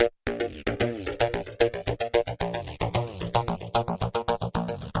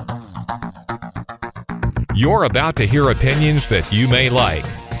You're about to hear opinions that you may like.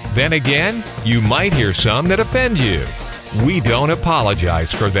 Then again, you might hear some that offend you. We don't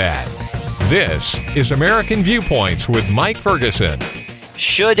apologize for that. This is American Viewpoints with Mike Ferguson.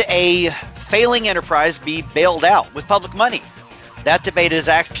 Should a failing enterprise be bailed out with public money? That debate is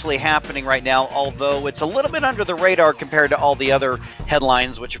actually happening right now, although it's a little bit under the radar compared to all the other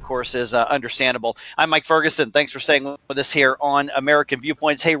headlines, which of course is understandable. I'm Mike Ferguson. Thanks for staying with us here on American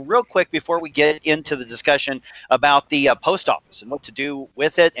Viewpoints. Hey, real quick before we get into the discussion about the post office and what to do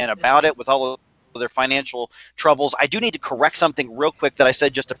with it and about it with all of their financial troubles, I do need to correct something real quick that I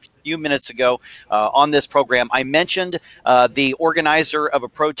said just a few minutes ago on this program. I mentioned the organizer of a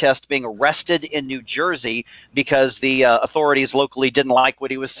protest being arrested in New Jersey because the authorities locally didn't like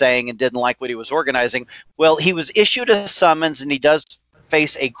what he was saying and didn't like what he was organizing. Well, he was issued a summons and he does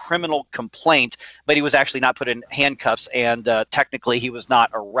face a criminal complaint, but he was actually not put in handcuffs and technically he was not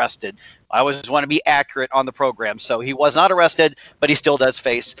arrested. I always want to be accurate on the program. So he was not arrested, but he still does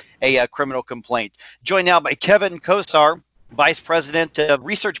face a criminal complaint. Joined now by Kevin Kosar, Vice President of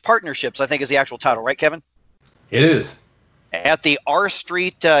Research Partnerships, I think is the actual title, right, Kevin? It is. At the R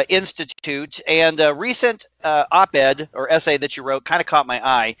Street Institute, and a recent op-ed or essay that you wrote kind of caught my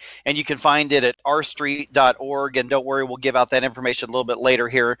eye, and you can find it at rstreet.org, and don't worry, we'll give out that information a little bit later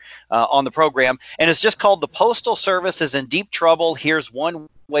here on the program, and it's just called "The Postal Service is in Deep Trouble. Here's One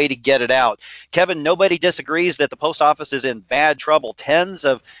Way to Get It Out." Kevin, nobody disagrees that the post office is in bad trouble. Tens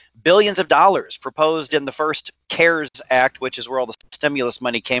of billions of dollars proposed in the first CARES Act, which is where all the stimulus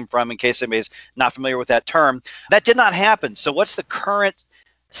money came from, in case anybody's not familiar with that term. That did not happen. So what's the current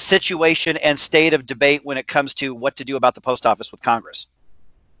situation and state of debate when it comes to what to do about the post office with Congress?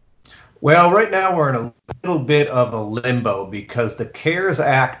 Well, right now we're in a little bit of a limbo because the CARES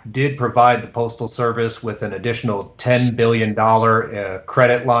Act did provide the Postal Service with an additional $10 billion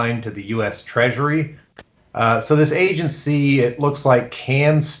credit line to the U.S. Treasury. So this agency, it looks like,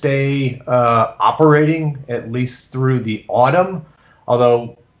 can stay operating at least through the autumn,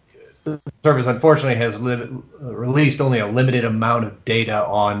 although the service unfortunately has released only a limited amount of data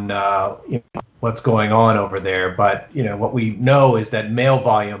on what's going on over there. But what we know is that mail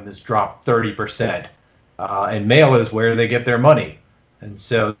volume has dropped 30%, and mail is where they get their money, and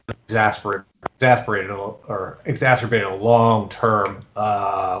so exacerbated a long-term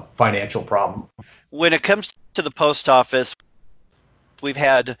financial problem. When it comes to the post office, we've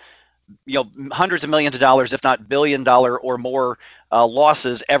had hundreds of millions of dollars, if not $1 billion or more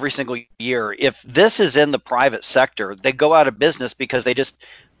losses every single year. If this is in the private sector, they go out of business because they just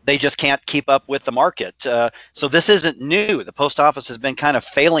can't keep up with the market. So this isn't new. The post office has been kind of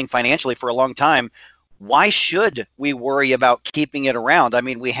failing financially for a long time. Why should we worry about keeping it around? I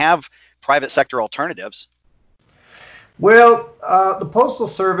mean, we have private sector alternatives. Well, the Postal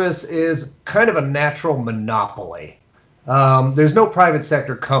Service is kind of a natural monopoly. There's no private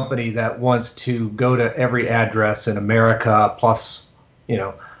sector company that wants to go to every address in America, plus,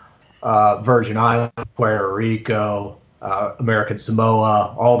 Virgin Islands, Puerto Rico, American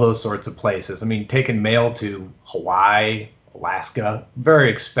Samoa, all those sorts of places. I mean, taking mail to Hawaii, Alaska, very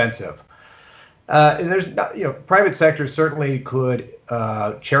expensive. And there's not, private sector certainly could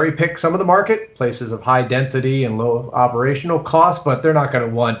cherry pick some of the market, places of high density and low operational costs, but they're not going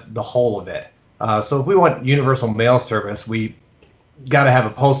to want the whole of it. So if we want universal mail service, we got to have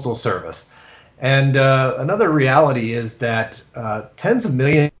a postal service. And another reality is that tens of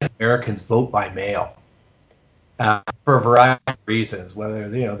millions of Americans vote by mail for a variety of reasons, whether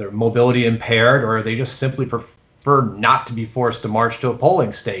they're mobility impaired or they just simply prefer not to be forced to march to a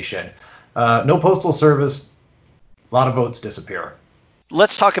polling station. No postal service, a lot of votes disappear.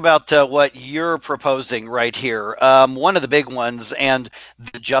 Let's talk about what you're proposing right here. One of the big ones, and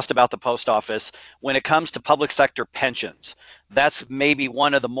just about the post office, when it comes to public sector pensions, that's maybe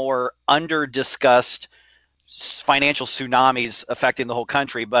one of the more under-discussed financial tsunamis affecting the whole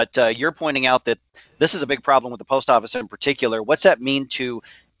country. But you're pointing out that this is a big problem with the post office in particular. What's that mean to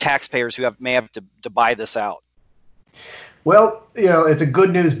taxpayers who may have to buy this out? Well, it's a good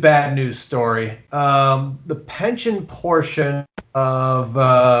news, bad news story. The pension portion of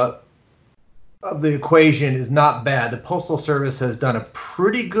the equation is not bad. The Postal Service has done a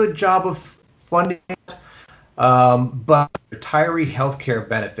pretty good job of funding it, but retiree health care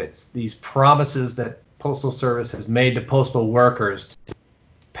benefits, these promises that Postal Service has made to postal workers to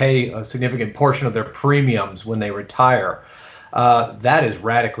pay a significant portion of their premiums when they retire, that is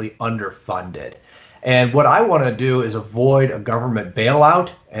radically underfunded. And what I want to do is avoid a government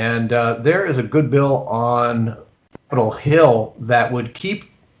bailout. And there is a good bill on Capitol Hill that would keep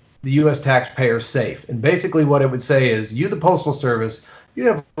the U.S. taxpayers safe. And basically what it would say is, you, the Postal Service, you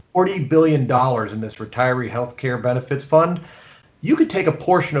have $40 billion in this retiree health care benefits fund, you could take a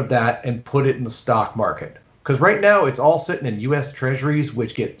portion of that and put it in the stock market. Because right now it's all sitting in U.S. Treasuries,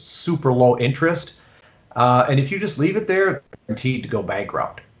 which get super low interest. And if you just leave it there, it's guaranteed to go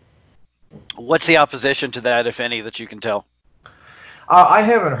bankrupt. What's the opposition to that, if any, that you can tell? I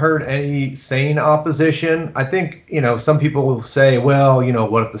haven't heard any sane opposition. I think, some people will say, well,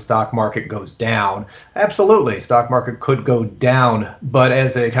 what if the stock market goes down? Absolutely, stock market could go down. But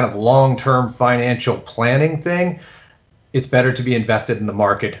as a kind of long-term financial planning thing, it's better to be invested in the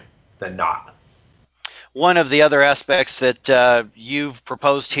market than not. One of the other aspects that you've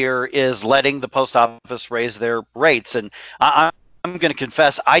proposed here is letting the post office raise their rates. And I'm going to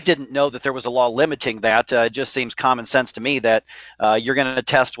confess, I didn't know that there was a law limiting that. It just seems common sense to me that you're going to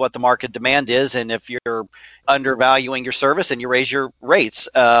test what the market demand is, and if you're undervaluing your service and you raise your rates,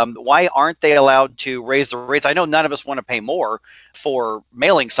 why aren't they allowed to raise the rates? I know none of us want to pay more for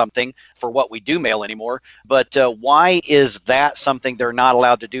mailing something for what we do mail anymore, but why is that something they're not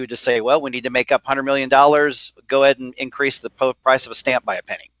allowed to do, to say, well, we need to make up $100 million, go ahead and increase the price of a stamp by a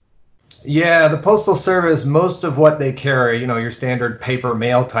penny? Yeah, the Postal Service, most of what they carry, your standard paper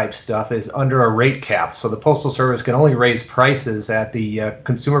mail type stuff, is under a rate cap. So the Postal Service can only raise prices at the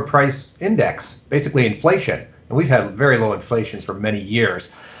consumer price index, basically inflation. And we've had very low inflation for many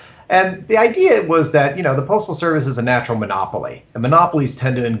years. And the idea was that, the Postal Service is a natural monopoly. And monopolies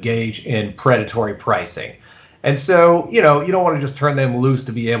tend to engage in predatory pricing. And so, you don't want to just turn them loose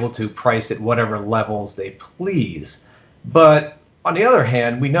to be able to price at whatever levels they please. But on the other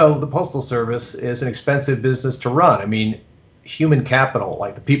hand, we know the Postal Service is an expensive business to run. I mean, human capital,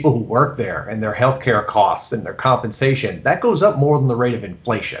 like the people who work there and their healthcare costs and their compensation, that goes up more than the rate of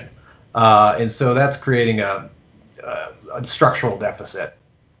inflation. And so that's creating a structural deficit.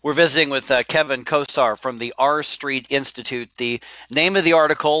 We're visiting with Kevin Kosar from the R Street Institute. The name of the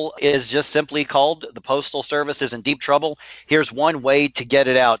article is just simply called "The Postal Service is in Deep Trouble. Here's One Way to Get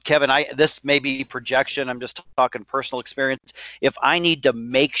It Out." Kevin, this may be projection. I'm just talking personal experience. If I need to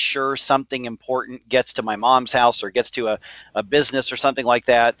make sure something important gets to my mom's house or gets to a business or something like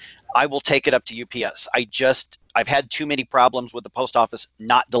that, I will take it up to UPS. I've had too many problems with the post office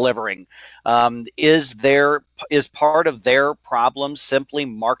not delivering. Is part of their problem simply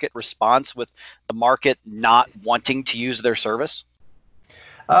market response, with the market not wanting to use their service?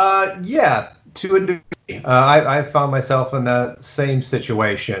 Yeah, to a degree. I found myself in the same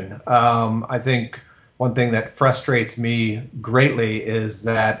situation. I think one thing that frustrates me greatly is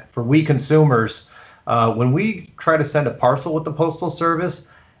that for we consumers, when we try to send a parcel with the Postal Service,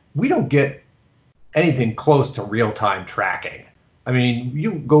 we don't get anything close to real-time tracking. I mean,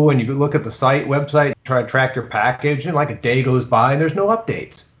 you go and you look at the website, try to track your package, and like a day goes by and there's no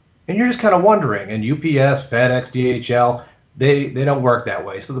updates. And you're just kind of wondering. And UPS, FedEx, DHL, they don't work that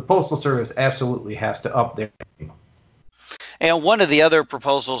way. So the Postal Service absolutely has to up their game. And one of the other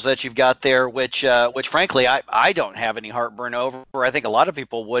proposals that you've got there, which frankly I don't have any heartburn over, I think a lot of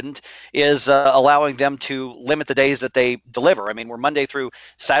people wouldn't, is allowing them to limit the days that they deliver. I mean, we're Monday through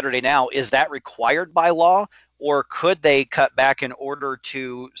Saturday now. Is that required by law, or could they cut back in order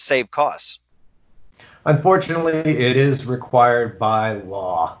to save costs? Unfortunately, it is required by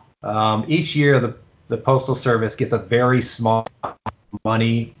law. Each year, the Postal Service gets a very small amount of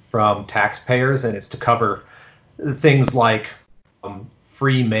money from taxpayers, and it's to cover things like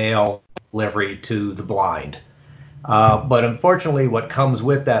free mail delivery to the blind. But unfortunately, what comes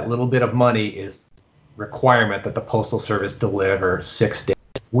with that little bit of money is requirement that the Postal Service deliver 6 days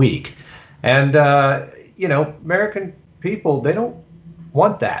a week. And, American people, they don't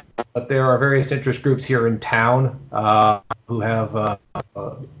want that. But there are various interest groups here in town who have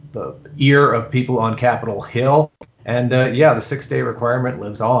the ear of people on Capitol Hill. And, the 6-day requirement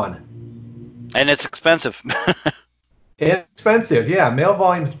lives on. And it's expensive. It's expensive, yeah. Mail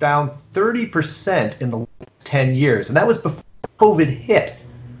volume's down 30% in the last 10 years. And that was before COVID hit.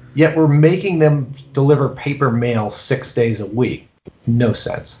 Yet we're making them deliver paper mail 6 days a week. No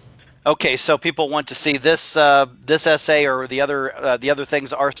sense. Okay, so people want to see this essay or the other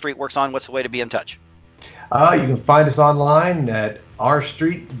things R Street works on. What's the way to be in touch? You can find us online at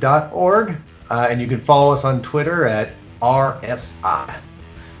rstreet.org. And you can follow us on Twitter at RSI.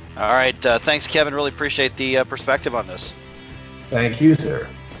 All right. Thanks, Kevin. Really appreciate the perspective on this. Thank you, sir.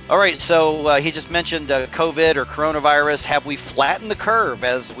 All right. So he just mentioned COVID or coronavirus. Have we flattened the curve,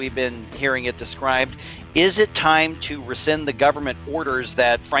 as we've been hearing it described? Is it time to rescind the government orders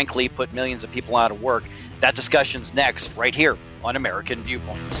that, frankly, put millions of people out of work? That discussion's next, right here on American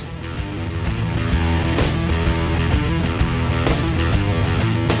Viewpoints.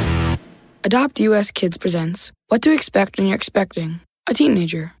 Adopt US Kids presents What to Expect When You're Expecting a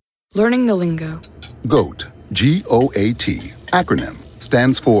Teenager. Learning the lingo. GOAT, G-O-A-T, acronym,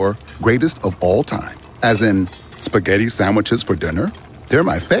 stands for greatest of all time. As in, spaghetti sandwiches for dinner? They're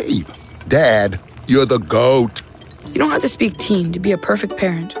my fave. Dad, you're the GOAT. You don't have to speak teen to be a perfect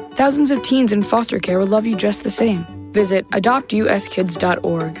parent. Thousands of teens in foster care will love you just the same. Visit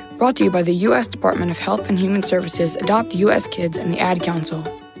adoptuskids.org. Brought to you by the U.S. Department of Health and Human Services, Adopt U.S. Kids, and the Ad Council.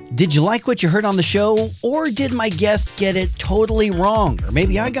 Did you like what you heard on the show? Or did my guest get it totally wrong? Or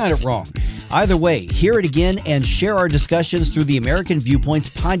maybe I got it wrong. Either way, hear it again and share our discussions through the American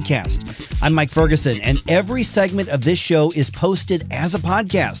Viewpoints podcast. I'm Mike Ferguson, and every segment of this show is posted as a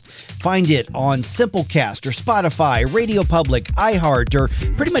podcast. Find it on Simplecast or Spotify, Radio Public, iHeart, or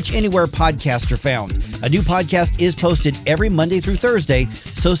pretty much anywhere podcasts are found. A new podcast is posted every Monday through Thursday,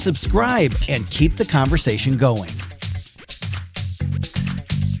 so subscribe and keep the conversation going.